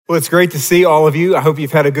Well, it's great to see all of you. I hope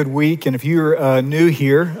you've had a good week. And if you're new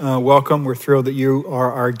here, welcome. We're thrilled that you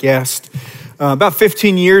are our guest. About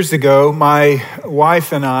 15 years ago, my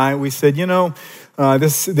wife and I, we said,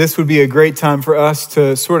 this would be a great time for us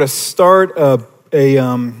to sort of start a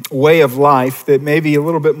way of life that may be a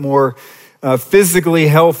little bit more physically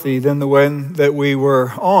healthy than the one that we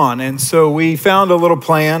were on. And so we found a little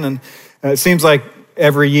plan, and it seems like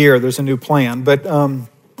every year there's a new plan. But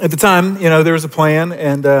at the time, there was a plan,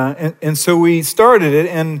 and so we started it.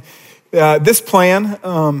 And this plan,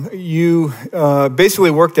 you basically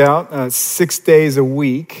worked out 6 days a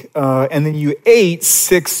week, and then you ate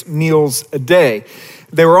 6 meals a day.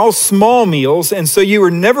 They were all small meals, and so you were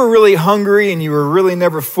never really hungry, and you were really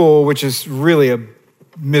never full, which is really a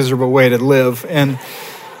miserable way to live. And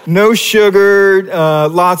no sugar,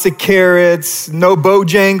 lots of carrots, no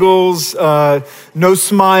Bojangles, no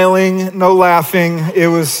smiling, no laughing. It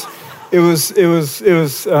was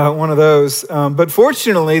one of those. But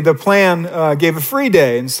fortunately, the plan gave a free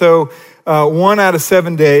day, and so 1 out of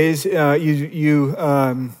 7 days you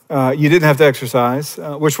didn't have to exercise,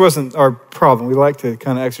 which wasn't our problem. We like to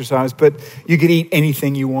kind of exercise, but you could eat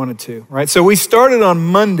anything you wanted to, right? So we started on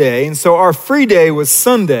Monday, and so our free day was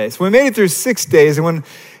Sunday. So we made it through 6 days, and when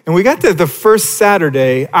we got to the first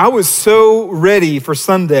Saturday, I was so ready for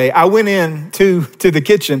Sunday. I went in to the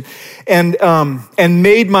kitchen and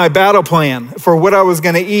made my battle plan for what I was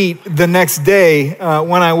going to eat the next day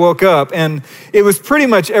when I woke up. And it was pretty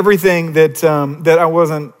much everything that I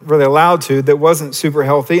wasn't really allowed to, that wasn't super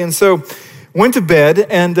healthy. And so went to bed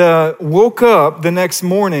and woke up the next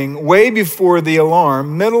morning way before the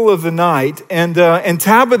alarm, middle of the night, and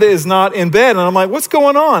Tabitha is not in bed. And I'm like, what's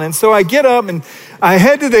going on? And so I get up and I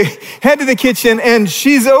head to the kitchen, and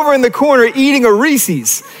she's over in the corner eating a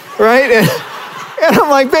Reese's, right? And I'm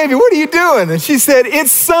like, baby, what are you doing? And she said,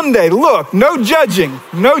 it's Sunday. Look, no judging.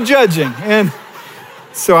 And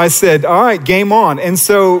so I said, all right, game on. And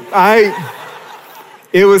so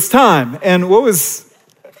it was time. And what was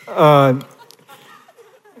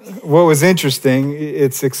interesting,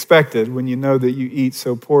 it's expected when you know that you eat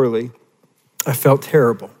so poorly. I felt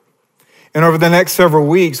terrible. And over the next several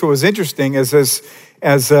weeks, what was interesting is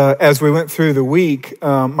as we went through the week,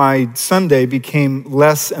 my Sunday became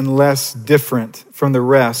less and less different from the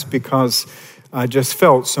rest because I just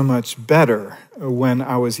felt so much better when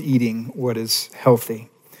I was eating what is healthy.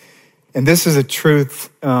 And this is a truth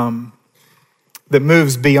that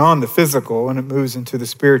moves beyond the physical, and it moves into the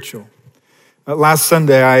spiritual. Last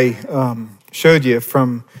Sunday, I showed you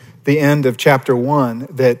from the end of chapter 1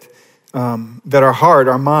 that our heart,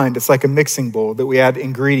 our mind, it's like a mixing bowl, that we add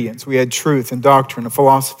ingredients. We add truth and doctrine and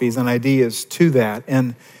philosophies and ideas to that.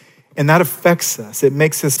 And that affects us. It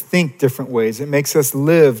makes us think different ways. It makes us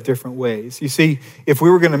live different ways. You see, if we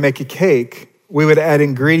were going to make a cake, we would add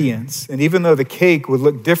ingredients. And even though the cake would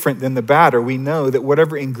look different than the batter, we know that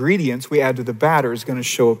whatever ingredients we add to the batter is going to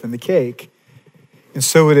show up in the cake. And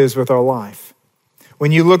so it is with our life.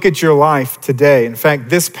 When you look at your life today, in fact,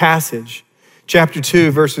 this passage, chapter 2,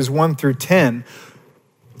 verses 1 through 10,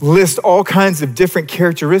 list all kinds of different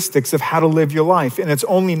characteristics of how to live your life. And it's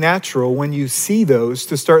only natural when you see those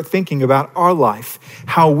to start thinking about our life,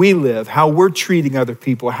 how we live, how we're treating other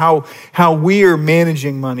people, how we are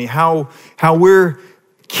managing money, how we're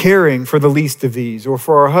caring for the least of these, or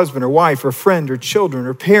for our husband or wife or friend or children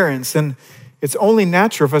or parents. And it's only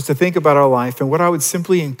natural for us to think about our life. And what I would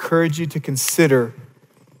simply encourage you to consider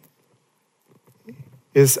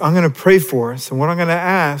is I'm going to pray for us, and what I'm going to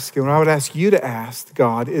ask, and what I would ask you to ask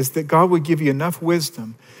God, is that God would give you enough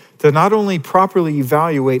wisdom to not only properly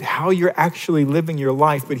evaluate how you're actually living your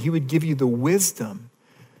life, but He would give you the wisdom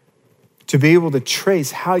to be able to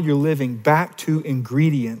trace how you're living back to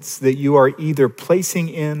ingredients that you are either placing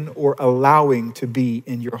in or allowing to be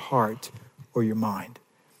in your heart or your mind.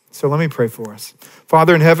 So let me pray for us.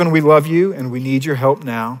 Father in heaven, we love you, and we need your help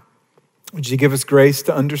now. Would you give us grace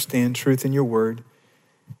to understand truth in your word?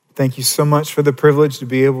 Thank you so much for the privilege to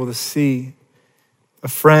be able to see a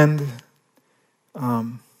friend,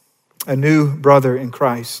 a new brother in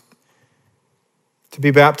Christ, to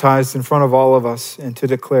be baptized in front of all of us and to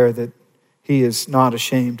declare that he is not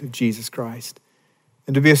ashamed of Jesus Christ,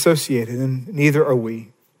 and to be associated, and neither are we.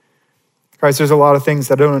 Christ, there's a lot of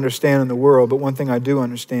things I don't understand in the world, but one thing I do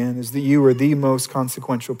understand is that you are the most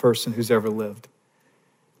consequential person who's ever lived.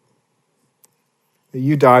 That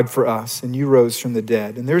you died for us and you rose from the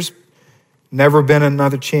dead. And there's never been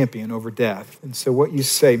another champion over death. And so what you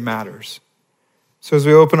say matters. So as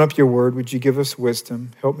we open up your word, would you give us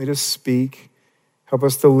wisdom? Help me to speak. Help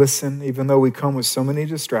us to listen, even though we come with so many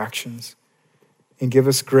distractions. And give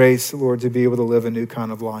us grace, Lord, to be able to live a new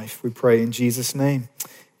kind of life. We pray in Jesus' name.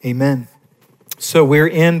 Amen. So we're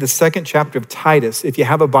in the second chapter of Titus. If you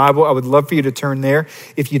have a Bible, I would love for you to turn there.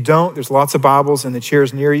 If you don't, there's lots of Bibles in the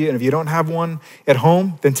chairs near you. And if you don't have one at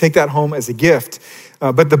home, then take that home as a gift.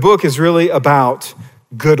 But the book is really about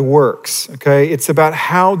good works, okay? It's about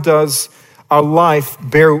how does our life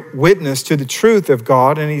bear witness to the truth of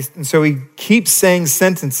God. And so he keeps saying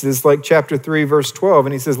sentences like chapter 3, verse 12.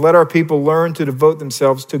 And he says, let our people learn to devote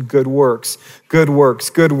themselves to good works, good works,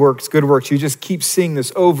 good works, good works. You just keep seeing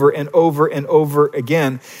this over and over and over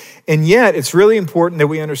again. And yet it's really important that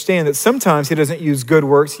we understand that sometimes he doesn't use good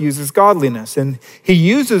works, he uses godliness. And he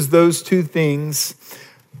uses those two things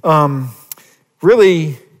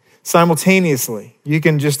really simultaneously. You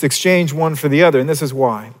can just exchange one for the other, and this is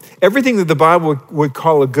why. Everything that the Bible would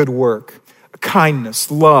call a good work,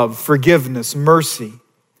 kindness, love, forgiveness, mercy,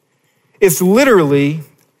 is literally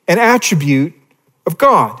an attribute of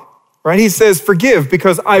God, right? He says, forgive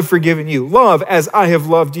because I've forgiven you. Love as I have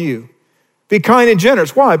loved you. Be kind and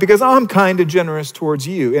generous. Why? Because I'm kind and generous towards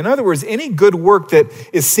you. In other words, any good work that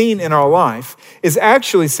is seen in our life is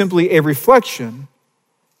actually simply a reflection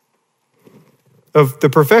of the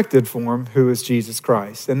perfected form, who is Jesus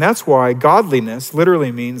Christ. And that's why godliness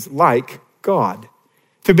literally means like God,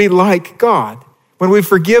 to be like God. When we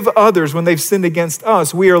forgive others when they've sinned against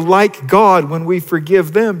us, we are like God when we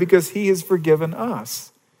forgive them because he has forgiven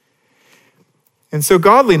us. And so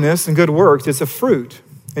godliness and good works is a fruit.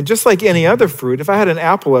 And just like any other fruit, if I had an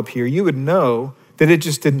apple up here, you would know that it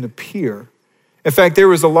just didn't appear. In fact, there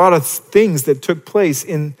was a lot of things that took place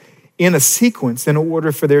in a sequence in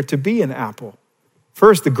order for there to be an apple.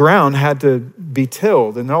 First, the ground had to be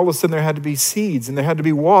tilled, and all of a sudden there had to be seeds, and there had to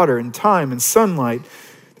be water and time and sunlight.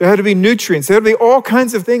 There had to be nutrients. There had to be all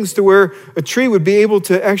kinds of things to where a tree would be able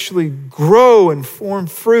to actually grow and form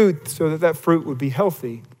fruit so that that fruit would be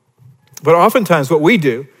healthy. But oftentimes what we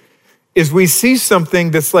do is we see something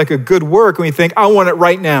that's like a good work, and we think, I want it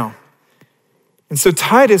right now. And so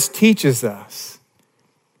Titus teaches us,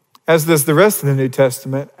 as does the rest of the New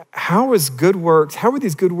Testament, how are these good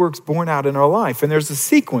works born out in our life? And there's a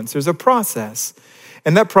sequence, there's a process.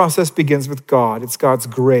 And that process begins with God. It's God's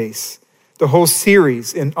grace. The whole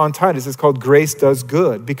series on Titus is called Grace Does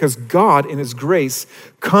Good, because God in his grace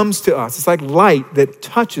comes to us. It's like light that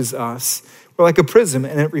touches us. We're like a prism,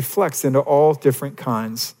 and it reflects into all different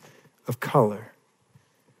kinds of color.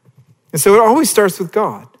 And so it always starts with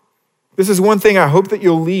God. This is one thing I hope that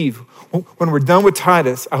you'll leave. When we're done with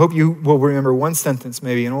Titus, I hope you will remember one sentence,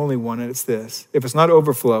 maybe, and only one, and it's this. If it's not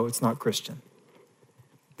overflow, it's not Christian.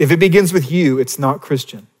 If it begins with you, it's not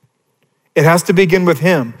Christian. It has to begin with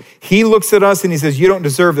him. He looks at us and he says, you don't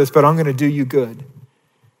deserve this, but I'm going to do you good.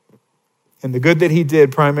 And the good that he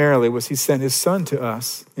did primarily was he sent his son to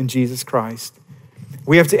us in Jesus Christ.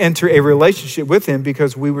 We have to enter a relationship with him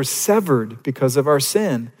because we were severed because of our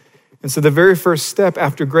sin. And so the very first step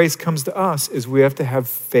after grace comes to us is we have to have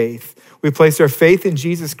faith. We place our faith in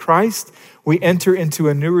Jesus Christ. We enter into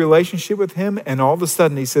a new relationship with him. And all of a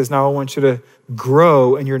sudden he says, now I want you to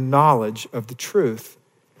grow in your knowledge of the truth.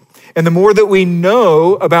 And the more that we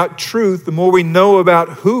know about truth, the more we know about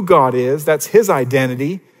who God is, that's his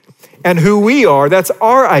identity, and who we are, that's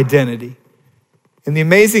our identity. And the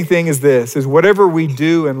amazing thing is this, is whatever we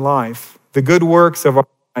do in life, the good works of our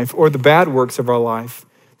life or the bad works of our life,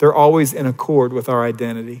 they're always in accord with our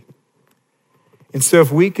identity. And so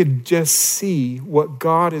if we could just see what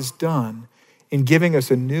God has done in giving us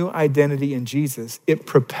a new identity in Jesus, it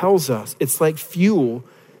propels us. It's like fuel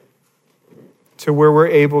to where we're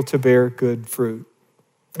able to bear good fruit.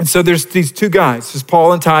 And so there's these two guys, there's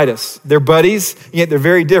Paul and Titus. They're buddies, yet they're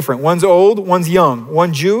very different. One's old, one's young.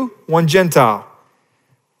 One Jew, one Gentile.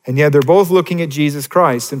 And yet they're both looking at Jesus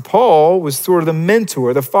Christ. And Paul was sort of the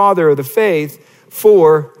mentor, the father of the faith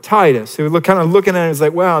for Titus. He was kind of looking at him, he's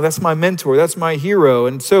like, wow, that's my mentor, that's my hero.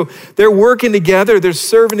 And so they're working together, they're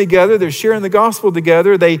serving together, they're sharing the gospel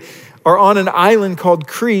together. They are on an island called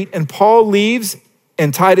Crete, and Paul leaves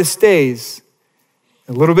and Titus stays.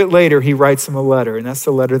 A little bit later, he writes him a letter, and that's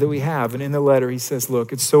the letter that we have. And in the letter, he says,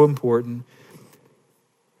 look, it's so important.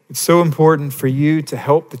 It's so important for you to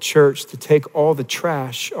help the church to take all the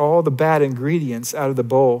trash, all the bad ingredients out of the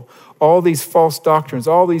bowl, all these false doctrines,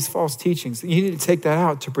 all these false teachings. You need to take that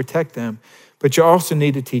out to protect them, but you also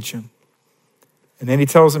need to teach them. And then he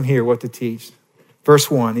tells them here what to teach.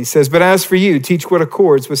 Verse 1, he says, but as for you, teach what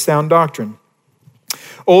accords with sound doctrine.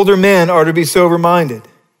 Older men are to be sober-minded,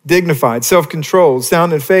 dignified, self-controlled,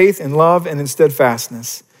 sound in faith, in love, and in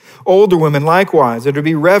steadfastness. Older women likewise are to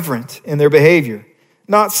be reverent in their behavior,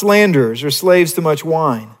 not slanderers or slaves to much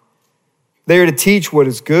wine, They are to teach what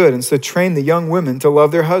is good, and so train the young women to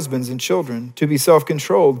love their husbands and children, to be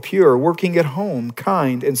self-controlled, pure, working at home,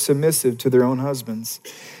 kind, and submissive to their own husbands,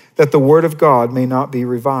 that the word of God may not be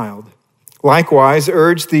reviled. Likewise,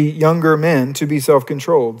 urge the younger men to be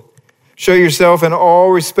self-controlled. Show yourself in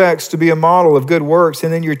all respects to be a model of good works,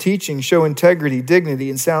 and in your teaching show integrity, dignity,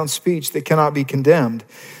 and sound speech that cannot be condemned,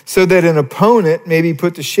 so that an opponent may be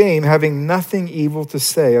put to shame, having nothing evil to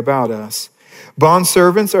say about us.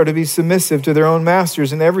 Bondservants are to be submissive to their own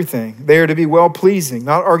masters in everything. They are to be well-pleasing,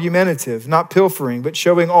 not argumentative, not pilfering, but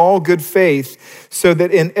showing all good faith, so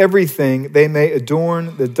that in everything they may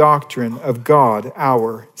adorn the doctrine of God,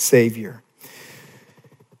 our Savior.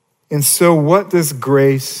 And so what does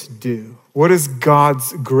grace do? What does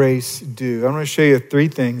God's grace do? I'm going to show you 3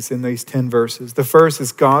 things in these 10 verses. The first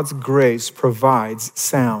is God's grace provides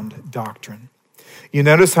sound doctrine. You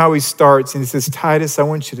notice how he starts and he says, Titus, I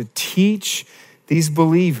want you to teach these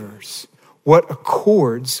believers what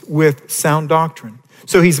accords with sound doctrine.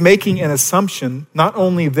 So he's making an assumption, not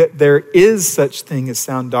only that there is such thing as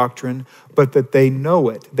sound doctrine, but that they know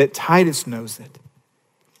it, that Titus knows it.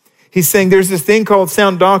 He's saying there's this thing called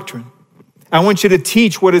sound doctrine. I want you to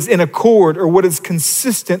teach what is in accord or what is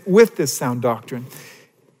consistent with this sound doctrine.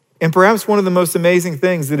 And perhaps one of the most amazing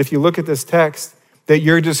things that if you look at this text that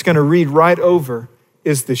you're just going to read right over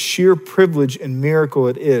is the sheer privilege and miracle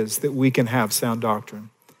it is that we can have sound doctrine.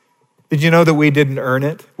 Did you know that we didn't earn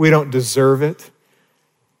it? We don't deserve it.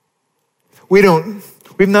 We've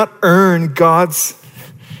not earned God's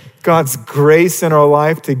grace in our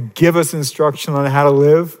life to give us instruction on how to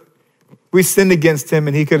live. We sinned against him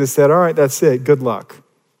and he could have said, all right, that's it, good luck.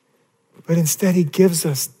 But instead he gives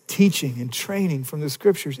us teaching and training from the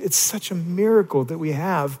scriptures. It's such a miracle that we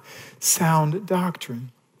have sound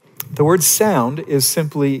doctrine. The word sound is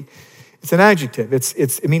simply, it's an adjective.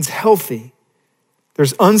 It means healthy.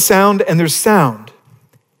 There's unsound and there's sound.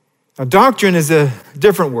 Now, doctrine is a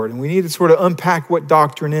different word, and we need to sort of unpack what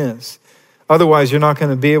doctrine is. Otherwise, you're not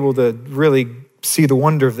going to be able to really see the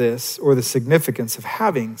wonder of this or the significance of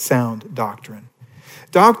having sound doctrine.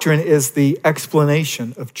 Doctrine is the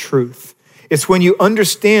explanation of truth. It's when you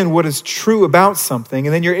understand what is true about something,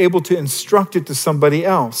 and then you're able to instruct it to somebody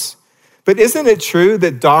else. But isn't it true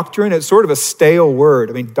that doctrine is sort of a stale word?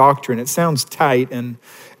 I mean, doctrine, it sounds tight and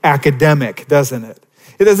academic, doesn't it?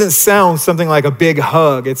 It doesn't sound something like a big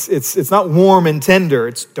hug. It's not warm and tender,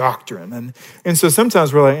 it's doctrine. And so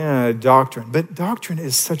sometimes we're like, doctrine. But doctrine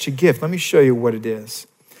is such a gift. Let me show you what it is.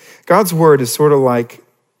 God's word is sort of like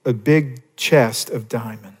a big chest of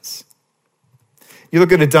diamonds. You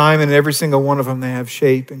look at a diamond and every single one of them, they have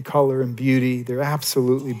shape and color and beauty. They're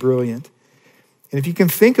absolutely brilliant. And if you can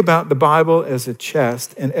think about the Bible as a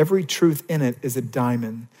chest and every truth in it is a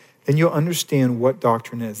diamond, then you'll understand what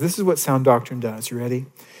doctrine is. This is what sound doctrine does. You ready?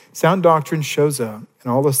 Sound doctrine shows up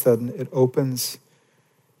and all of a sudden it opens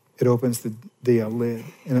the lid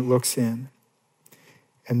and it looks in.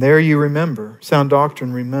 And there you remember, sound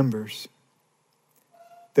doctrine remembers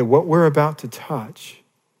that what we're about to touch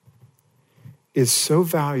is so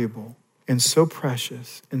valuable and so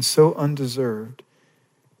precious and so undeserved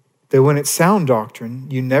that when it's sound doctrine,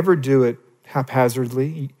 you never do it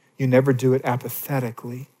haphazardly. You never do it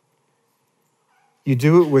apathetically. You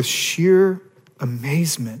do it with sheer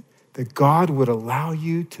amazement that God would allow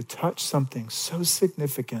you to touch something so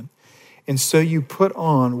significant. And so you put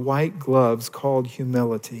on white gloves called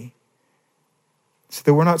humility. So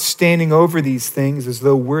that we're not standing over these things as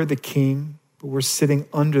though we're the king, but we're sitting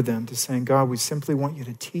under them to saying, God, we simply want you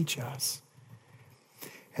to teach us.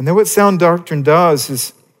 And then what sound doctrine does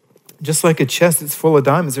is, just like a chest that's full of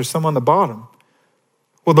diamonds, there's some on the bottom.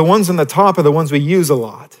 Well, the ones on the top are the ones we use a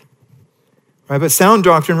lot. Right? But sound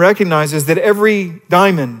doctrine recognizes that every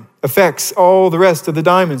diamond affects all the rest of the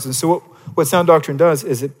diamonds. And so what sound doctrine does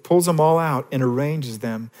is it pulls them all out and arranges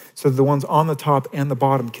them so that the ones on the top and the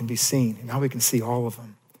bottom can be seen. And now we can see all of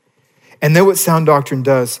them. And then what sound doctrine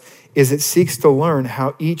does is it seeks to learn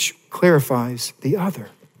how each clarifies the other.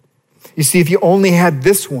 You see, if you only had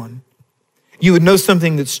this one, you would know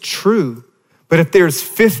something that's true. But if there's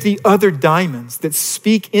 50 other diamonds that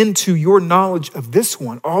speak into your knowledge of this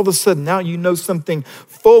one, all of a sudden now you know something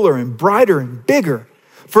fuller and brighter and bigger.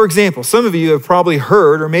 For example, some of you have probably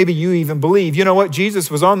heard, or maybe you even believe, you know what,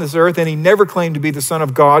 Jesus was on this earth and he never claimed to be the Son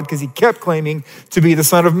of God because he kept claiming to be the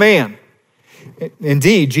Son of Man.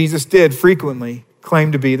 Indeed, Jesus did frequently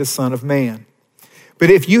claim to be the Son of Man. But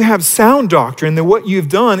if you have sound doctrine, then what you've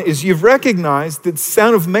done is you've recognized that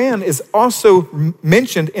Son of Man is also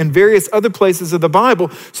mentioned in various other places of the Bible,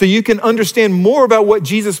 so you can understand more about what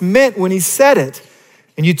Jesus meant when he said it.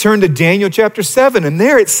 And you turn to Daniel chapter 7, and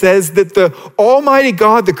there it says that the Almighty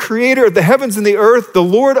God, the creator of the heavens and the earth, the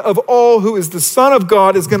Lord of all, who is the Son of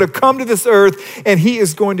God, is going to come to this earth, and he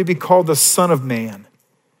is going to be called the Son of Man.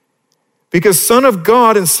 Because Son of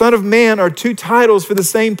God and Son of Man are two titles for the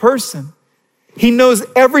same person. He knows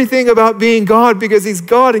everything about being God because he's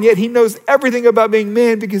God, and yet he knows everything about being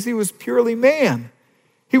man because he was purely man.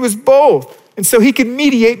 He was both, and so he can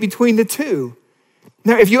mediate between the two.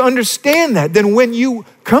 Now, if you understand that, then when you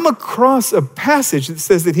come across a passage that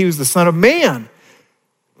says that he was the Son of Man,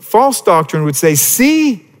 false doctrine would say,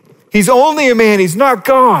 see, he's only a man, he's not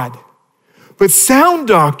God. But sound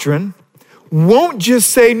doctrine won't just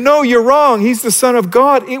say, no, you're wrong, he's the Son of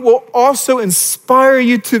God. It will also inspire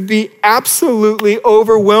you to be absolutely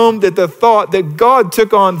overwhelmed at the thought that God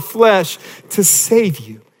took on flesh to save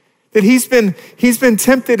you. That he's been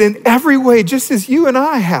tempted in every way, just as you and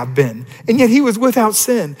I have been. And yet he was without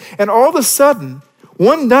sin. And all of a sudden,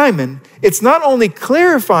 one diamond, it's not only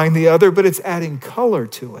clarifying the other, but it's adding color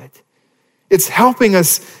to it. It's helping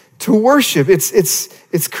us to worship.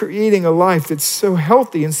 It's creating a life that's so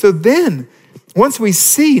healthy. And so then, once we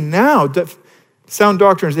see now that sound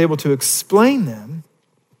doctrine is able to explain them,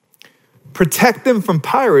 protect them from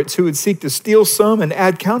pirates who would seek to steal some and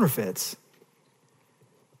add counterfeits,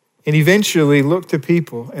 and eventually look to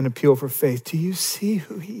people and appeal for faith. Do you see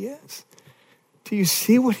who he is? Do you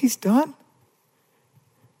see what he's done?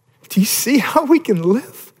 Do you see how we can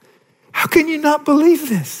live? How can you not believe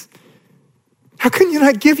this? How can you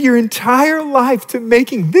not give your entire life to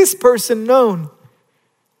making this person known?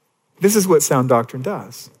 This is what sound doctrine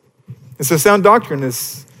does. And so sound doctrine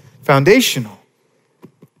is foundational.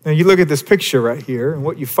 Now you look at this picture right here, and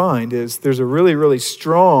what you find is there's a really, really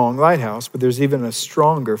strong lighthouse, but there's even a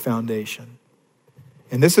stronger foundation.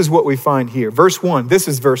 And this is what we find here. Verse 1, this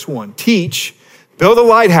is verse 1. Teach, build a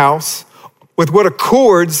lighthouse with what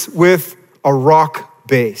accords with a rock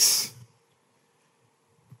base.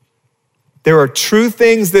 There are true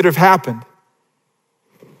things that have happened.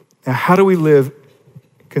 Now, how do we live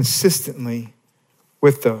consistently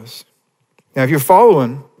with those? Now, if you're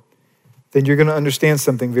following, then you're going to understand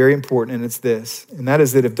something very important, and it's this, and that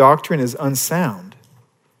is that if doctrine is unsound,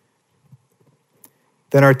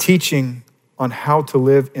 then our teaching on how to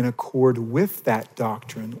live in accord with that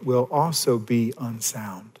doctrine will also be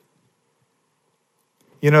unsound.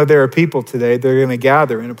 You know, there are people today, they're going to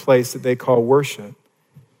gather in a place that they call worship,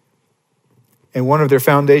 and one of their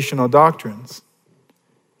foundational doctrines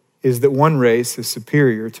is that one race is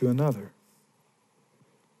superior to another.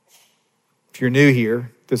 If you're new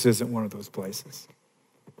here, this isn't one of those places.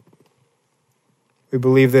 We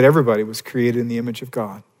believe that everybody was created in the image of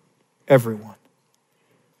God. Everyone.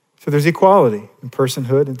 So there's equality in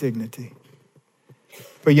personhood and dignity.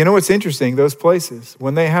 But you know what's interesting? Those places,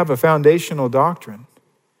 when they have a foundational doctrine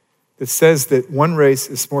that says that one race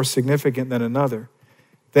is more significant than another,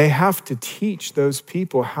 they have to teach those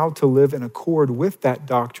people how to live in accord with that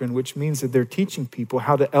doctrine, which means that they're teaching people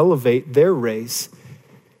how to elevate their race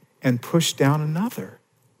and push down another.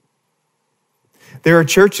 There are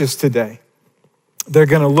churches today, they're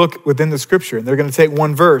going to look within the scripture and they're going to take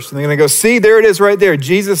one verse and they're going to go, see, there it is right there.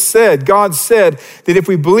 Jesus said, God said that if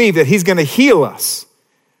we believe that he's going to heal us.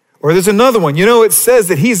 Or there's another one, you know, it says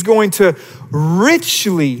that he's going to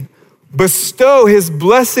richly bestow his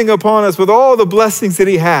blessing upon us with all the blessings that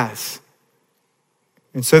he has.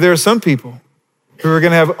 And so there are some people who are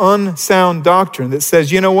going to have unsound doctrine that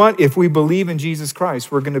says, you know what? If we believe in Jesus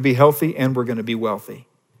Christ, we're going to be healthy and we're going to be wealthy.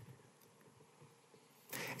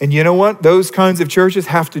 And you know what those kinds of churches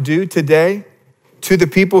have to do today to the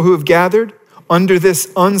people who have gathered under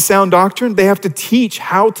this unsound doctrine? They have to teach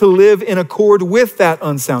how to live in accord with that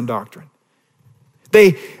unsound doctrine.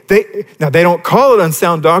 They don't call it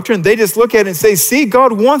unsound doctrine. They just look at it and say, see,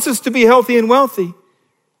 God wants us to be healthy and wealthy.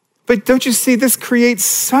 But don't you see, this creates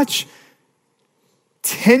such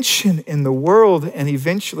tension in the world and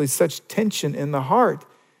eventually such tension in the heart.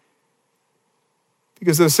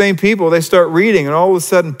 Because those same people, they start reading and all of a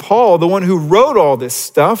sudden Paul, the one who wrote all this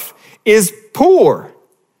stuff, is poor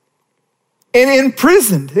and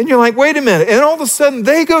imprisoned. And you're like, wait a minute. And all of a sudden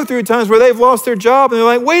they go through times where they've lost their job and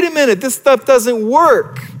they're like, wait a minute, this stuff doesn't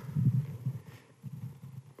work.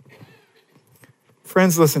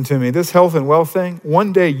 Friends, listen to me. This health and wealth thing,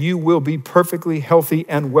 one day you will be perfectly healthy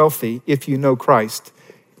and wealthy if you know Christ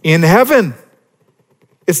in heaven.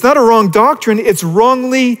 It's not a wrong doctrine, it's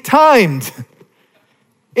wrongly timed.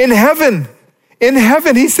 In heaven,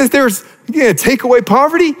 he says there's going to take away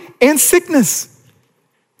poverty and sickness.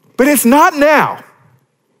 But it's not now.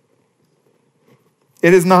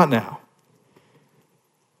 It is not now.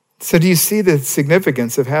 So do you see the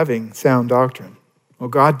significance of having sound doctrine? Well,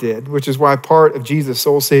 God did, which is why part of Jesus'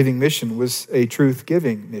 soul-saving mission was a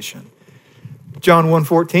truth-giving mission. John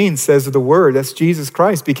 1:14 says of the Word, that's Jesus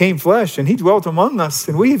Christ, became flesh, and he dwelt among us,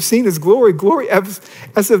 and we have seen his glory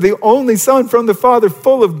as of the only Son from the Father,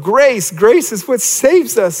 full of grace. Grace is what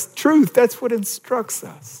saves us. Truth, that's what instructs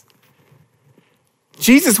us.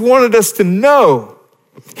 Jesus wanted us to know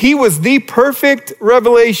he was the perfect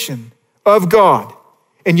revelation of God.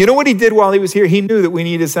 And you know what he did while he was here? He knew that we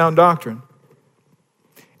needed sound doctrine.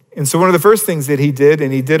 And so one of the first things that he did,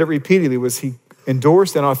 and he did it repeatedly, was he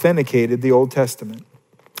endorsed and authenticated the Old Testament.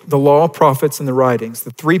 The law, prophets, and the writings,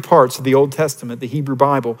 the three parts of the Old Testament, the Hebrew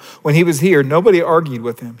Bible. When he was here, nobody argued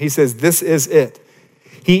with him. He says, this is it.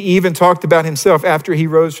 He even talked about himself after he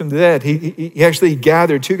rose from the dead. He actually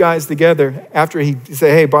gathered two guys together after he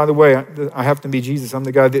said, hey, by the way, I happen to be Jesus. I'm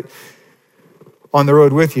the guy that on the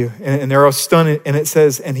road with you. And they're all stunned. And it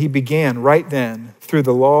says, and he began right then through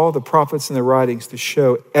the law, the prophets, and the writings to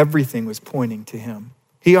show everything was pointing to him.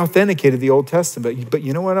 He authenticated the Old Testament. But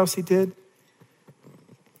you know what else he did?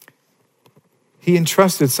 He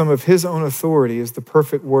entrusted some of his own authority as the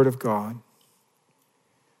perfect word of God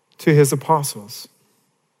to his apostles.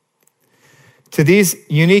 To these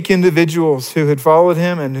unique individuals who had followed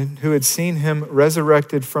him and who had seen him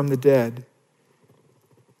resurrected from the dead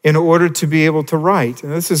in order to be able to write.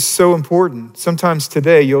 And this is so important. Sometimes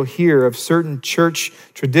today you'll hear of certain church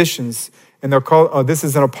traditions and they'll call, oh, this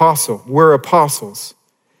is an apostle. We're apostles.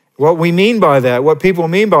 What we mean by that, what people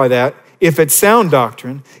mean by that, if it's sound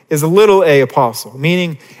doctrine, is a little a apostle,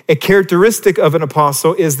 meaning a characteristic of an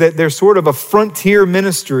apostle is that they're sort of a frontier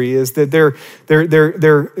ministry, is that they're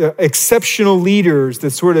exceptional leaders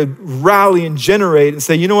that sort of rally and generate and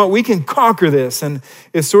say, you know what, we can conquer this. And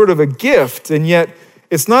it's sort of a gift, and yet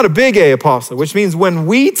it's not a big A apostle, which means when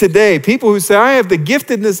we today, people who say, I have the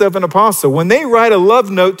giftedness of an apostle, when they write a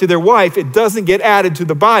love note to their wife, it doesn't get added to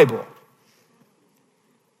the Bible.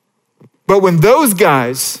 But when those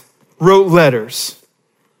guys wrote letters,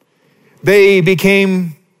 they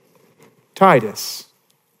became Titus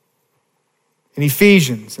and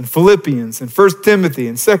Ephesians and Philippians and 1 Timothy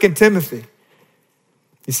and 2 Timothy.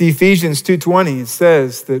 You see, Ephesians 2:20, it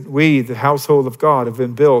says that we, the household of God, have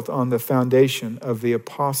been built on the foundation of the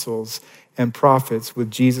apostles and prophets with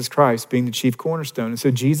Jesus Christ being the chief cornerstone. And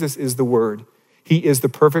so Jesus is the Word. He is the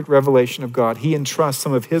perfect revelation of God. He entrusts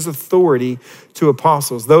some of his authority to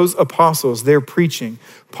apostles. Those apostles, they're preaching.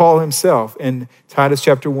 Paul himself in Titus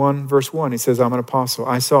chapter 1, verse 1, he says, I'm an apostle.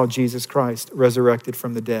 I saw Jesus Christ resurrected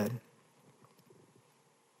from the dead.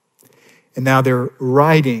 And now they're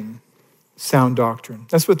writing sound doctrine.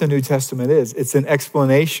 That's what the New Testament is. It's an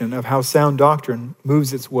explanation of how sound doctrine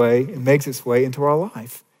moves its way and makes its way into our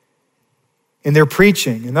life. And they're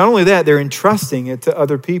preaching. And not only that, they're entrusting it to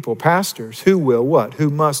other people, pastors, who will what?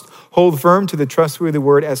 Who must hold firm to the trustworthy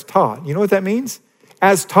word as taught. You know what that means?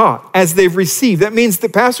 As taught, as they've received. That means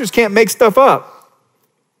that pastors can't make stuff up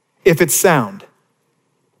if it's sound.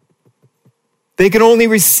 They can only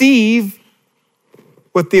receive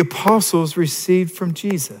what the apostles received from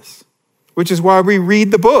Jesus, which is why we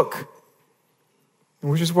read the book.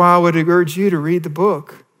 And which is why I would urge you to read the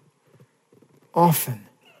book often.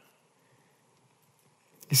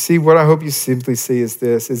 You see, what I hope you simply see is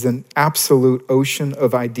this, is an absolute ocean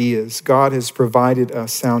of ideas. God has provided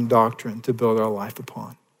us sound doctrine to build our life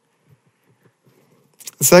upon.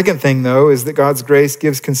 The second thing, though, is that God's grace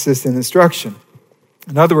gives consistent instruction.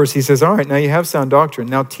 In other words, he says, all right, now you have sound doctrine.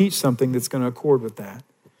 Now teach something that's going to accord with that.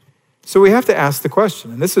 So we have to ask the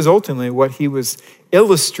question, and this is ultimately what he was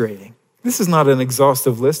illustrating. This is not an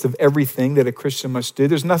exhaustive list of everything that a Christian must do.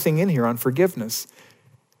 There's nothing in here on forgiveness.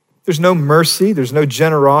 There's no mercy. There's no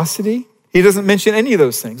generosity. He doesn't mention any of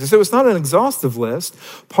those things. And so it's not an exhaustive list.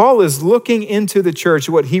 Paul is looking into the church,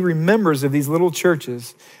 what he remembers of these little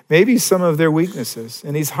churches, maybe some of their weaknesses,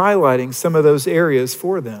 and he's highlighting some of those areas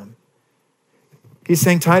for them. He's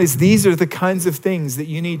saying, Titus, these are the kinds of things that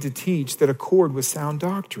you need to teach that accord with sound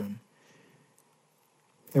doctrine.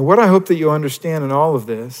 And what I hope that you'll understand in all of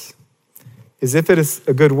this is if it is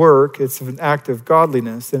a good work, it's an act of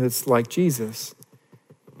godliness, and it's like Jesus.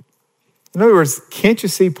 In other words, can't you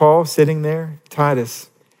see Paul sitting there? Titus,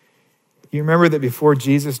 you remember that before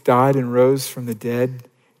Jesus died and rose from the dead,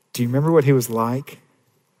 do you remember what he was like?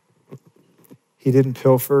 He didn't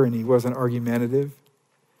pilfer and he wasn't argumentative.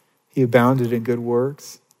 He abounded in good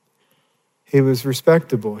works. He was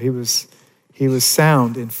respectable. He was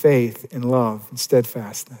sound in faith and love and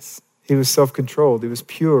steadfastness. He was self-controlled. He was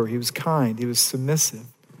pure. He was kind. He was submissive.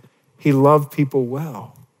 He loved people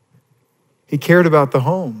well. He cared about the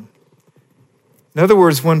home. In other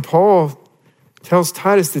words, when Paul tells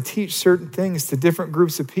Titus to teach certain things to different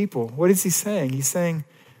groups of people. What is he saying? He's saying,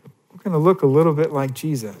 we're going to look a little bit like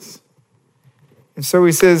Jesus. And so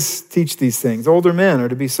he says, teach these things. Older men are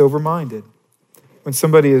to be sober-minded. When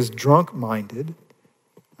somebody is drunk-minded,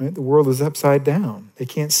 right, the world is upside down. They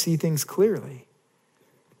can't see things clearly.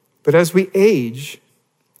 But as we age,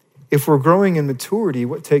 if we're growing in maturity,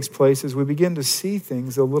 what takes place is we begin to see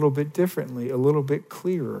things a little bit differently, a little bit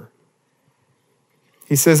clearer.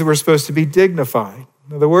 He says that we're supposed to be dignified.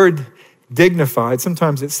 Now, the word dignified,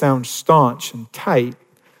 sometimes it sounds staunch and tight.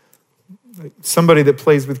 Like somebody that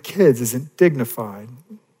plays with kids isn't dignified.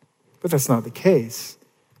 But that's not the case.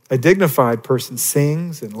 A dignified person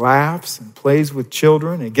sings and laughs and plays with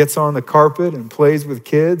children and gets on the carpet and plays with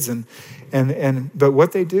kids. But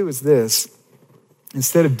what they do is this.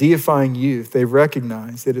 Instead of deifying youth, they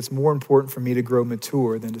recognize that it's more important for me to grow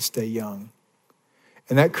mature than to stay young.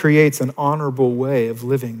 And that creates an honorable way of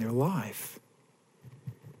living their life.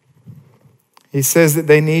 He says that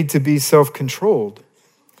they need to be self-controlled,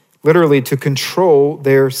 literally to control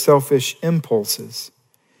their selfish impulses.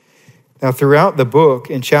 Now, throughout the book,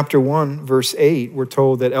 in chapter 1, verse 8, we're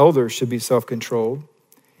told that elders should be self-controlled.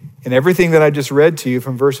 And everything that I just read to you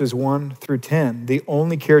from verses 1 through 10, the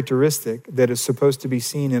only characteristic that is supposed to be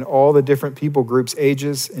seen in all the different people groups,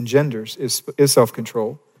 ages, and genders is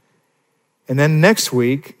self-control. And then next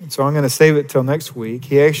week, so I'm going to save it till next week,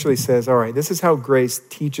 he actually says, all right, this is how grace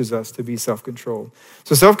teaches us to be self-controlled.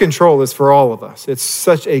 So self-control is for all of us. It's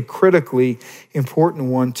such a critically important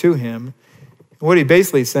one to him. And what he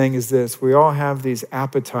basically is saying is this: we all have these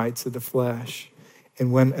appetites of the flesh.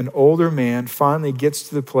 And when an older man finally gets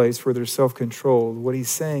to the place where they're self-controlled, what he's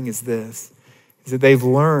saying is this, is that they've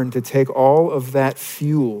learned to take all of that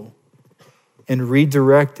fuel and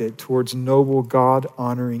redirect it towards noble,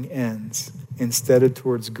 God-honoring ends instead of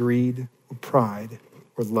towards greed or pride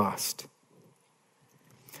or lust.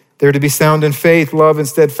 They're to be sound in faith, love, and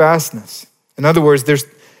steadfastness. In other words, there's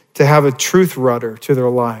to have a truth rudder to their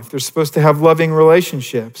life. They're supposed to have loving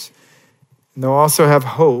relationships. And they'll also have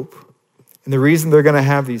hope. And the reason they're going to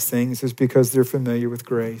have these things is because they're familiar with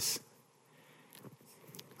grace.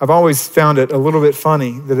 I've always found it a little bit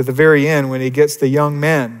funny that at the very end, when he gets the young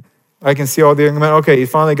men, I can see all the young men. Okay, he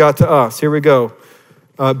finally got to us. Here we go.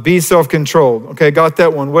 Be self-controlled. Okay, got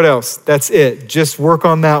that one. What else? That's it. Just work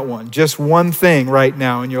on that one. Just one thing right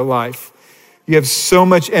now in your life. You have so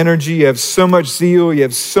much energy. You have so much zeal. You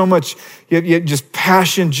have so much, you have just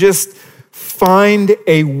passion. Just find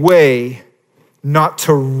a way not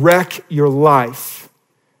to wreck your life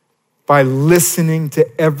by listening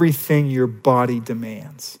to everything your body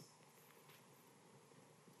demands.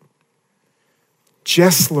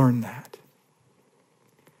 Just learn that.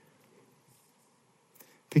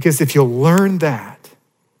 Because if you'll learn that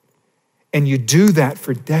and you do that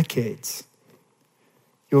for decades,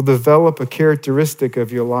 you'll develop a characteristic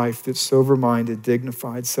of your life that's sober-minded,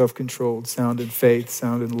 dignified, self-controlled, sound in faith,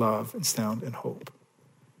 sound in love, and sound in hope.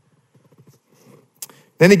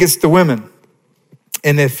 Then he gets to women.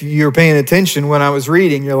 And if you're paying attention when I was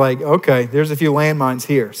reading, you're like, okay, there's a few landmines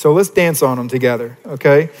here. So let's dance on them together,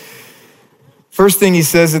 okay? First thing he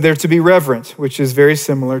says is they're to be reverent, which is very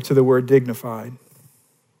similar to the word dignified.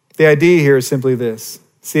 The idea here is simply this.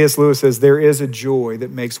 C.S. Lewis says, there is a joy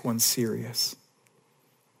that makes one serious.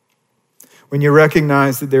 When you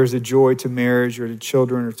recognize that there's a joy to marriage or to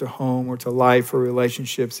children or to home or to life or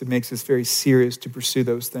relationships, it makes us very serious to pursue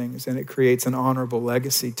those things, and it creates an honorable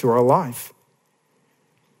legacy to our life.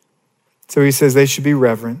 So he says they should be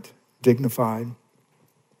reverent, dignified.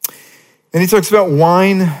 Then he talks about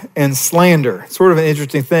wine and slander. Sort of an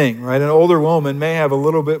interesting thing, right? An older woman may have a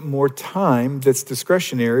little bit more time that's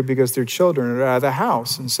discretionary because their children are out of the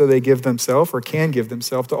house. And so they give themselves or can give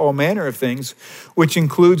themselves to all manner of things, which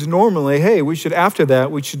includes normally, hey, after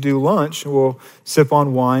that, we should do lunch. We'll sip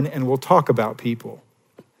on wine and we'll talk about people.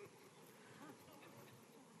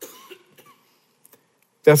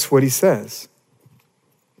 That's what he says.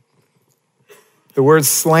 The word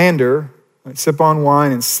slander, sip on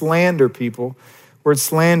wine and slander people. The word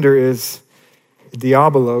slander is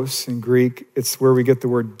diabolos in Greek. It's where we get the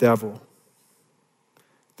word devil.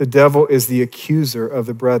 The devil is the accuser of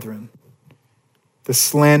the brethren, the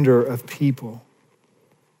slanderer of people.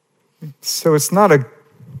 So it's not a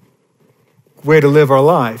way to live our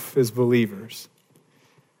life as believers.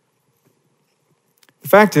 The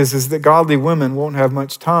fact is that godly women won't have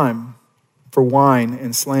much time for wine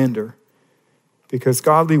and slander, because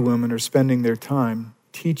godly women are spending their time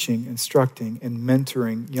teaching, instructing, and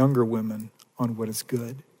mentoring younger women on what is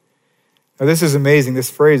good. Now, this is amazing. This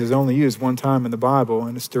phrase is only used one time in the Bible,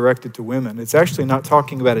 and it's directed to women. It's actually not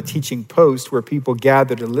talking about a teaching post where people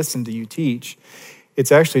gather to listen to you teach.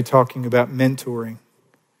 It's actually talking about mentoring.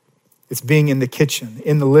 It's being in the kitchen,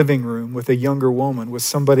 in the living room with a younger woman, with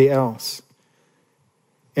somebody else,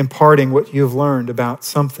 imparting what you've learned about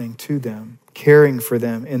something to them, caring for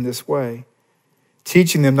them in this way,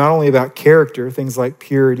 teaching them not only about character, things like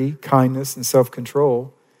purity, kindness, and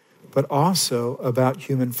self-control, but also about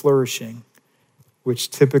human flourishing,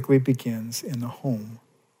 which typically begins in the home.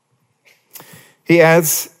 He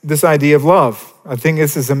adds this idea of love. I think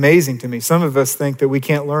this is amazing to me. Some of us think that we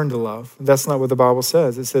can't learn to love. That's not what the Bible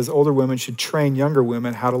says. It says older women should train younger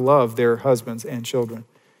women how to love their husbands and children.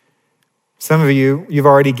 Some of you've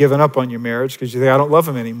already given up on your marriage because you think, I don't love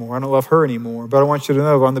him anymore. I don't love her anymore. But I want you to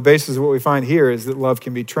know, on the basis of what we find here is that love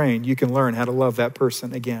can be trained. You can learn how to love that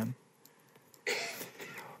person again.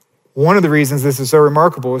 One of the reasons this is so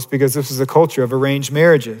remarkable is because this is a culture of arranged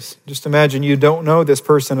marriages. Just imagine you don't know this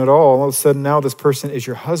person at all of a sudden now this person is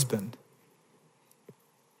your husband.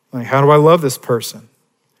 Like, how do I love this person?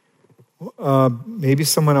 Maybe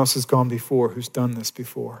someone else has gone before who's done this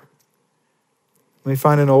before. Let me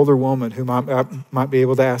find an older woman who might be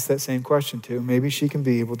able to ask that same question to. Maybe she can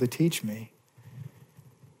be able to teach me.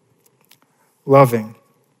 Loving.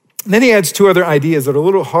 And then he adds two other ideas that are a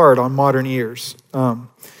little hard on modern ears.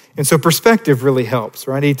 And so perspective really helps,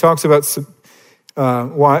 right? He talks about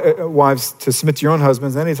wives to submit to your own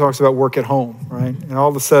husbands, and then he talks about work at home, right? And all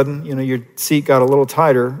of a sudden, your seat got a little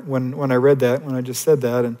tighter when I read that, when I just said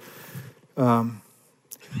that, and well,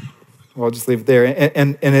 I'll just leave it there.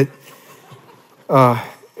 And it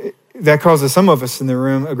that causes some of us in the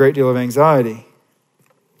room a great deal of anxiety.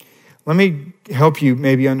 Let me help you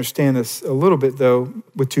maybe understand this a little bit, though,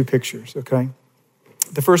 with two pictures, okay?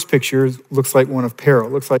 The first picture looks like one of peril.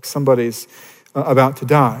 It looks like somebody's about to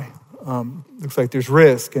die. Looks like there's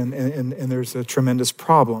risk and there's a tremendous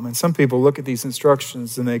problem. And some people look at these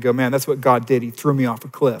instructions and they go, man, that's what God did. He threw me off a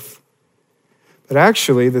cliff. But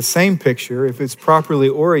actually, the same picture, if it's properly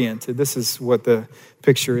oriented, this is what the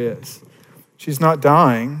picture is. She's not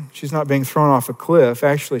dying. She's not being thrown off a cliff.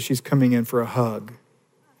 Actually, she's coming in for a hug.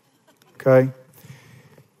 Okay?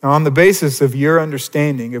 Now, on the basis of your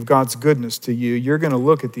understanding of God's goodness to you, you're going to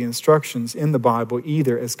look at the instructions in the Bible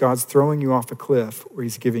either as God's throwing you off a cliff or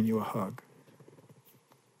he's giving you a hug.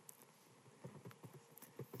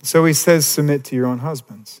 So he says, submit to your own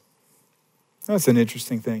husbands. That's an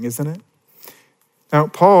interesting thing, isn't it? Now,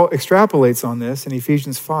 Paul extrapolates on this in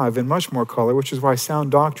Ephesians 5 in much more color, which is why sound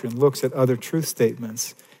doctrine looks at other truth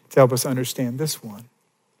statements to help us understand this one.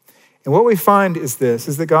 And what we find is this,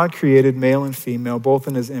 is that God created male and female, both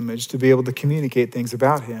in his image, to be able to communicate things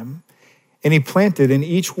about him. And he planted in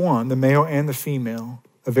each one, the male and the female,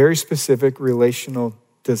 a very specific relational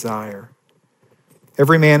desire.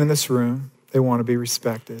 Every man in this room, they want to be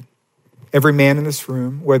respected. Every man in this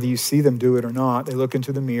room, whether you see them do it or not, they look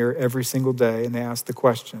into the mirror every single day and they ask the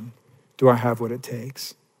question, do I have what it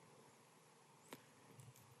takes?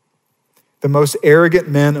 The most arrogant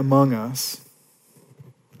men among us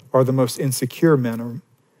are the most insecure men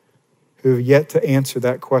who have yet to answer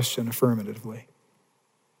that question affirmatively.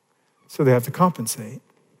 So they have to compensate.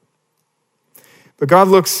 But God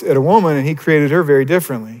looks at a woman and he created her very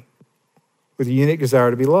differently with a unique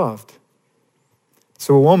desire to be loved.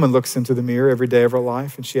 So a woman looks into the mirror every day of her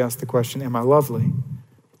life and she asks the question, am I lovely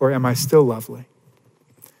or am I still lovely?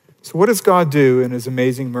 So what does God do in his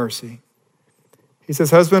amazing mercy? He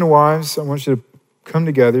says, husband and wives, I want you to come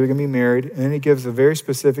together, you're going to be married, and then he gives a very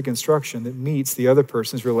specific instruction that meets the other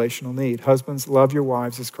person's relational need. Husbands, love your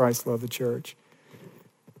wives as Christ loved the church.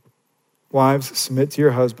 Wives, submit to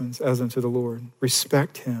your husbands as unto the Lord.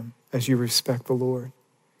 Respect him as you respect the Lord.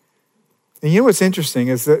 And you know what's interesting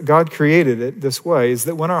is that God created it this way, is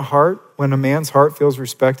that when a man's heart feels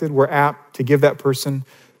respected, we're apt to give that person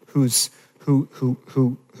who is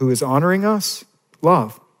honoring us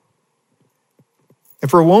love. And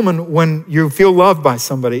for a woman, when you feel loved by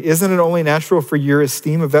somebody, isn't it only natural for your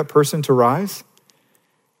esteem of that person to rise?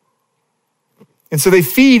 And so they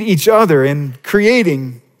feed each other in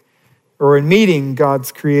creating or in meeting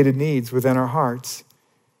God's created needs within our hearts.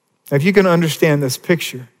 Now, if you can understand this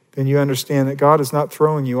picture, then you understand that God is not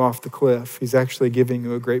throwing you off the cliff. He's actually giving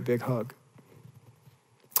you a great big hug.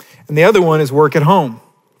 And the other one is work at home.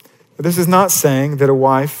 But this is not saying that a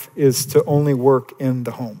wife is to only work in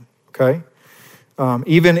the home, okay?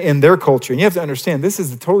 Even in their culture. And you have to understand, this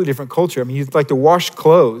is a totally different culture. I mean, you'd like to wash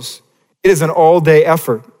clothes. It is an all-day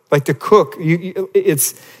effort. Like to cook,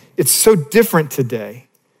 it's so different today.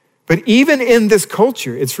 But even in this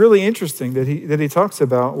culture, it's really interesting that he talks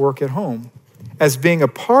about work at home as being a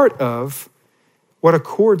part of what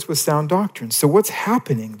accords with sound doctrine. So what's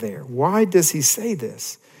happening there? Why does he say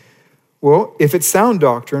this? Well, if it's sound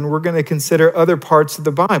doctrine, we're going to consider other parts of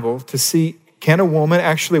the Bible to see, can a woman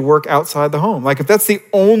actually work outside the home? Like if that's the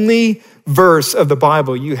only verse of the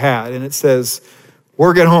Bible you had and it says,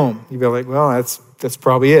 work at home, you'd be like, well, that's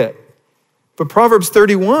probably it. But Proverbs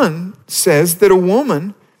 31 says that a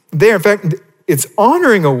woman there, in fact, it's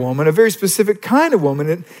honoring a woman, a very specific kind of woman,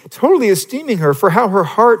 and totally esteeming her for how her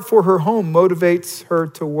heart for her home motivates her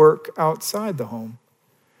to work outside the home.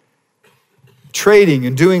 Trading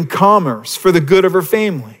and doing commerce for the good of her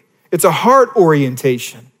family. It's a heart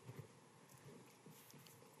orientation.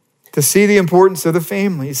 To see the importance of the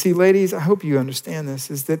family. You see, ladies, I hope you understand this,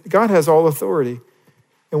 is that God has all authority.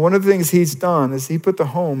 And one of the things he's done is he put the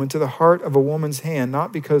home into the heart of a woman's hand,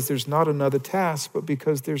 not because there's not another task, but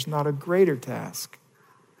because there's not a greater task.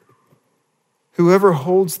 Whoever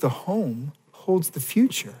holds the home holds the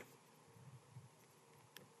future.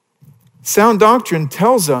 Sound doctrine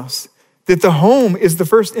tells us that the home is the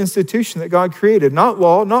first institution that God created, not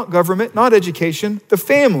law, not government, not education, the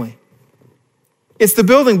family. It's the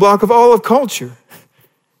building block of all of culture.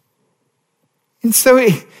 And so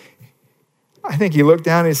I think he looked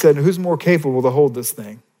down and he said, who's more capable to hold this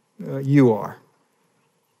thing? You are.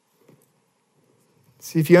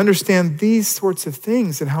 See, if you understand these sorts of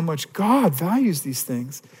things and how much God values these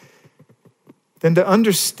things, then to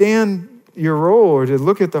understand your role or to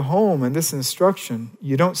look at the home and this instruction,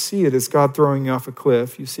 you don't see it as God throwing you off a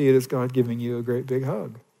cliff. You see it as God giving you a great big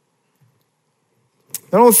hug.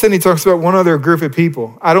 Then all of a sudden he talks about one other group of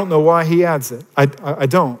people. I don't know why he adds it. I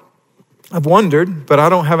don't. I've wondered, but I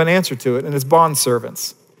don't have an answer to it, and it's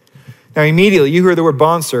bondservants. Now immediately you hear the word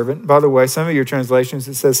bondservant. By the way, some of your translations,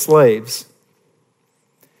 it says slaves.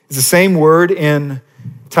 It's the same word in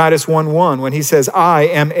Titus 1:1 when he says, I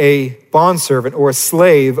am a bondservant or a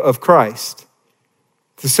slave of Christ.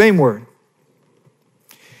 It's the same word.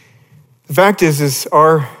 The fact is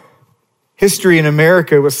our history in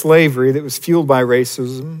America with slavery that was fueled by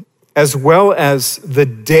racism, as well as the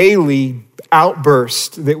daily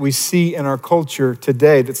outburst that we see in our culture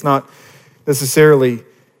today that's not necessarily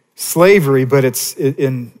slavery, but it's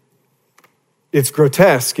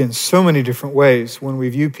grotesque in so many different ways when we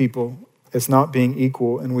view people as not being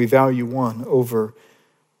equal and we value one over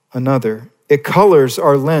another. It colors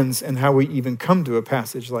our lens and how we even come to a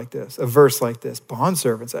passage like this, a verse like this.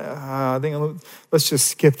 Bondservants, I think let's just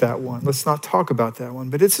skip that one. Let's not talk about that one.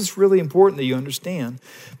 But this is really important that you understand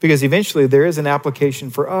because eventually there is an application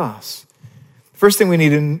for us. First thing we need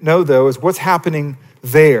to know, though, is what's happening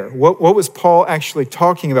there. What was Paul actually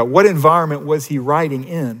talking about? What environment was he writing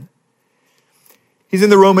in? He's in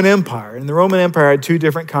the Roman Empire, and the Roman Empire had two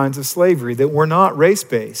different kinds of slavery that were not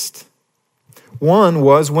race-based. One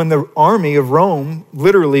was when the army of Rome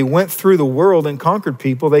literally went through the world and conquered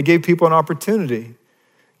people, they gave people an opportunity.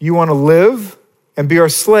 You want to live and be our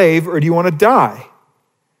slave, or do you want to die?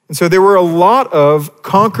 And so there were a lot of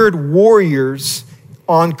conquered warriors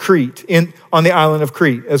on Crete, on the island of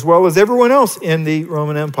Crete, as well as everyone else in the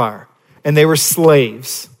Roman Empire. And they were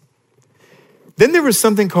slaves. Then there was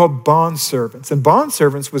something called bondservants. And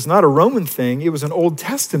bondservants was not a Roman thing, it was an Old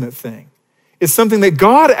Testament thing. It's something that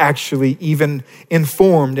God actually even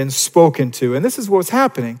informed and spoken to. And this is what's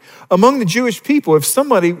happening. Among the Jewish people, if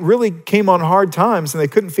somebody really came on hard times and they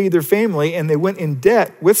couldn't feed their family and they went in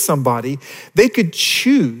debt with somebody, they could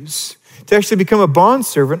choose to actually become a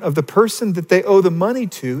bondservant of the person that they owe the money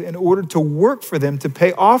to in order to work for them to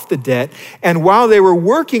pay off the debt. And while they were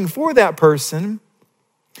working for that person,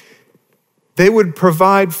 they would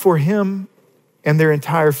provide for him and their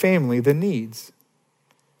entire family the needs.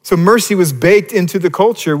 So mercy was baked into the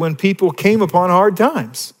culture when people came upon hard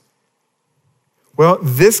times. Well,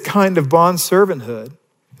 this kind of bondservanthood,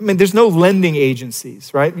 I mean, there's no lending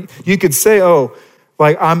agencies, right? You could say, oh,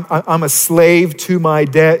 like I'm a slave to my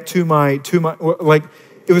debt, to my, like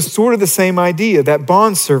it was sort of the same idea, that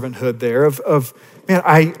bondservanthood there of man,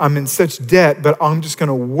 I'm in such debt, but I'm just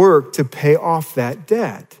gonna work to pay off that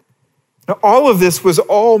debt. Now, all of this was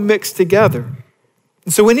all mixed together.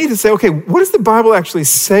 And so we need to say, okay, what does the Bible actually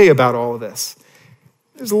say about all of this?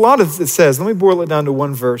 There's a lot of it says. Let me boil it down to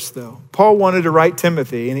one verse, though. Paul wanted to write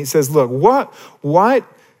Timothy, and he says, look, what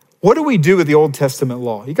do we do with the Old Testament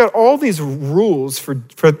law? You got all these rules for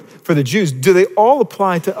the Jews. Do they all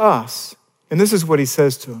apply to us? And this is what he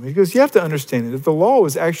says to him. He goes, you have to understand that the law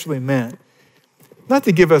was actually meant not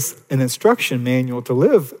to give us an instruction manual to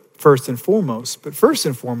live first and foremost, but first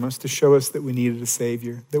and foremost to show us that we needed a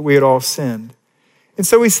Savior, that we had all sinned. And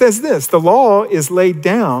so he says this, the law is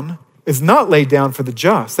not laid down for the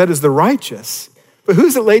just, that is the righteous, but But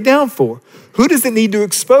who's it laid down for? Who does it need to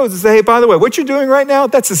expose and say, hey, by the way, what you're doing right now,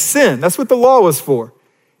 that's a sin. That's what the law was for.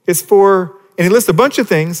 It's for, and he lists a bunch of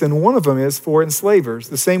things, and one of them is for enslavers,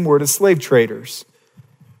 the same word as slave traders.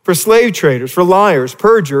 For slave traders, for liars,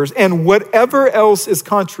 perjurers, and whatever else is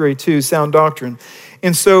contrary to sound doctrine.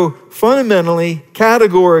 And so fundamentally,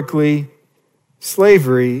 categorically,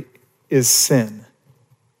 slavery is sin.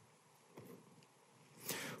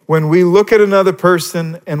 When we look at another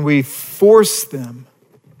person and we force them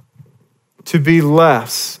to be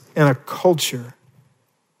less in a culture,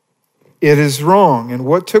 it is wrong. And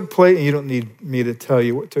what took place, you don't need me to tell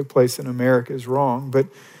you what took place in America is wrong, but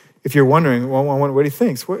if you're wondering, well, what he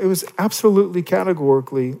thinks, well, it was absolutely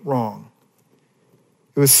categorically wrong.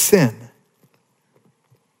 It was sin.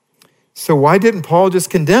 So why didn't Paul just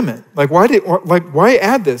condemn it? Why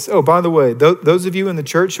add this? Oh, by the way, those of you in the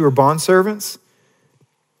church who are bondservants,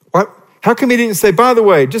 how come he didn't say, by the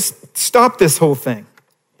way, just stop this whole thing?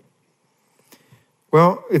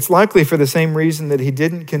 Well, it's likely for the same reason that he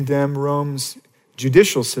didn't condemn Rome's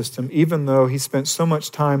judicial system, even though he spent so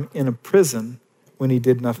much time in a prison when he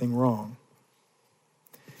did nothing wrong.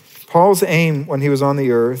 Paul's aim when he was on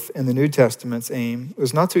the earth, and the New Testament's aim,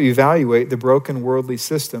 was not to evaluate the broken worldly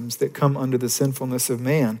systems that come under the sinfulness of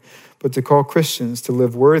man, but to call Christians to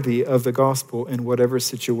live worthy of the gospel in whatever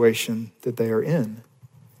situation that they are in.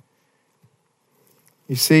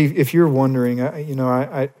 You see, if you're wondering,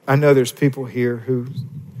 I know there's people here whose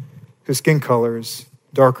skin color is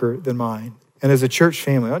darker than mine. And as a church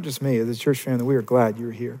family, not just me, as a church family, we are glad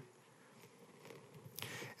you're here.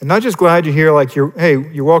 And not just glad you're here like you're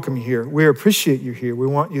welcome here. We appreciate you here. We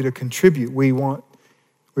want you to contribute. We want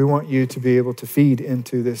you to be able to feed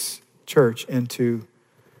into this church and to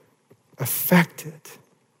affect it.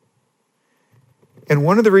 And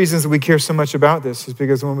one of the reasons that we care so much about this is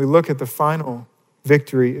because when we look at the final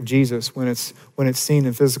victory of Jesus, when it's seen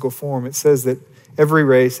in physical form, it says that every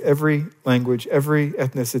race, every language, every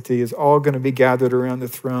ethnicity is all going to be gathered around the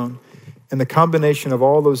throne. And the combination of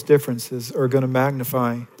all those differences are going to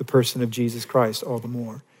magnify the person of Jesus Christ all the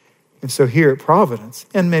more. And so here at Providence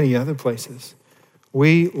and many other places,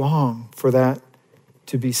 we long for that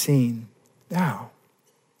to be seen now.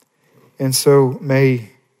 And so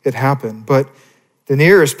may it happen. But the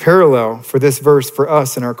nearest parallel for this verse for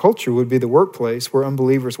us in our culture would be the workplace where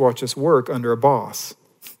unbelievers watch us work under a boss,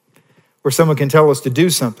 where someone can tell us to do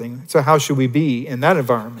something. So how should we be in that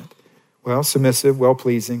environment? Well, submissive,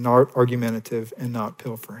 well-pleasing, not argumentative, and not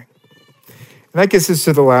pilfering. And that gets us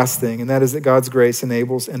to the last thing, and that is that God's grace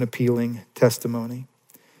enables an appealing testimony.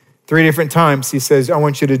 3 different times he says, I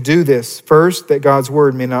want you to do this. First, that God's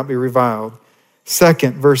word may not be reviled.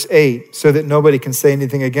 Second, verse 8, so that nobody can say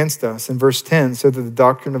anything against us. And verse 10, so that the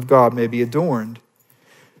doctrine of God may be adorned.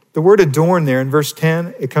 The word adorn there in verse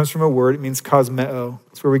 10, it comes from a word, it means cosmeo.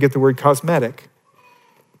 It's where we get the word cosmetic.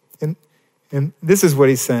 And this is what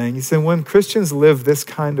he's saying. He said, when Christians live this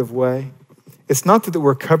kind of way, it's not that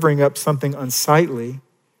we're covering up something unsightly.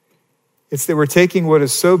 It's that we're taking what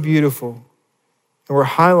is so beautiful and we're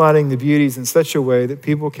highlighting the beauties in such a way that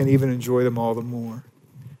people can even enjoy them all the more.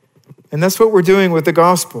 And that's what we're doing with the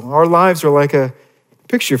gospel. Our lives are like a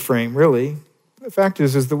picture frame, really. The fact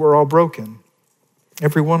is that we're all broken,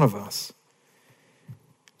 every one of us.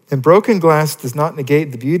 And broken glass does not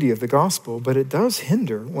negate the beauty of the gospel, but it does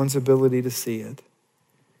hinder one's ability to see it.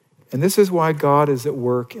 And this is why God is at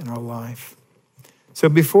work in our life. So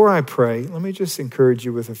before I pray, let me just encourage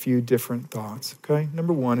you with a few different thoughts, okay?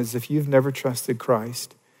 Number one is if you've never trusted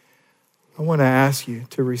Christ, I want to ask you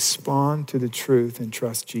to respond to the truth and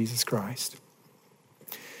trust Jesus Christ.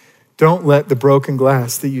 Don't let the broken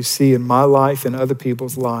glass that you see in my life and other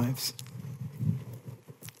people's lives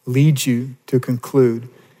lead you to conclude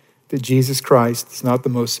that Jesus Christ is not the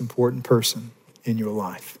most important person in your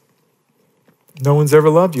life. No one's ever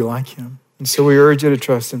loved you like him. And so we urge you to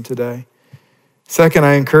trust him today. Second,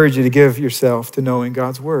 I encourage you to give yourself to knowing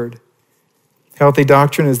God's word. Healthy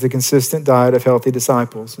doctrine is the consistent diet of healthy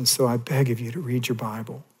disciples. And so I beg of you to read your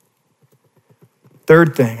Bible.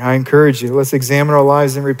 Third thing, I encourage you, let's examine our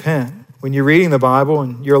lives and repent. When you're reading the Bible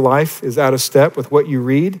and your life is out of step with what you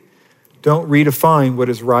read, don't redefine what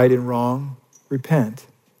is right and wrong. Repent.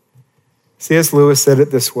 C.S. Lewis said it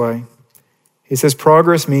this way. He says,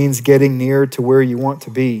 progress means getting near to where you want to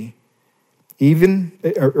be. Even,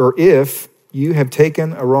 or if you have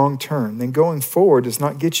taken a wrong turn, then going forward does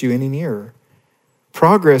not get you any nearer.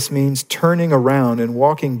 Progress means turning around and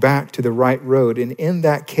walking back to the right road. And in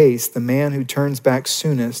that case, the man who turns back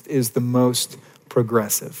soonest is the most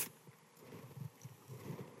progressive.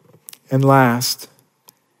 And last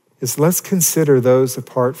is let's consider those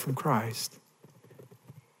apart from Christ.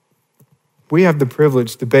 We have the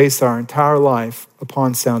privilege to base our entire life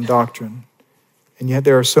upon sound doctrine. And yet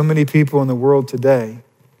there are so many people in the world today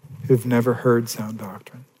who've never heard sound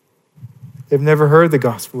doctrine. They've never heard the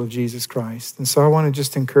gospel of Jesus Christ. And so I want to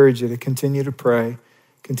just encourage you to continue to pray,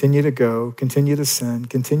 continue to go, continue to send,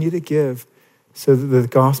 continue to give, so that the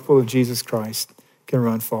gospel of Jesus Christ can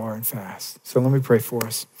run far and fast. So let me pray for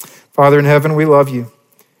us. Father in heaven, we love you.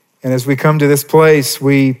 And as we come to this place,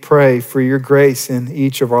 we pray for your grace in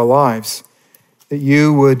each of our lives, that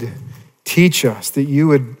you would teach us, that you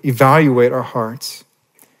would evaluate our hearts.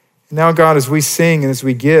 And now, God, as we sing and as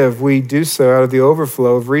we give, we do so out of the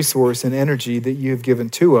overflow of resource and energy that you have given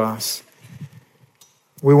to us.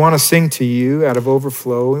 We want to sing to you out of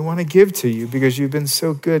overflow. We want to give to you because you've been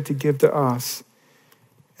so good to give to us.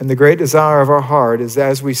 And the great desire of our heart is that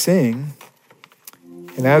as we sing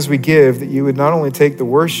and as we give, that you would not only take the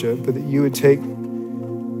worship, but that you would take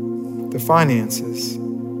the finances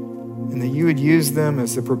and that you would use them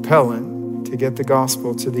as the propellant to get the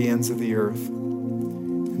gospel to the ends of the earth.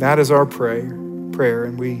 And that is our prayer,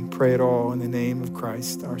 and we pray it all in the name of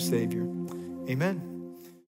Christ, our Savior. Amen.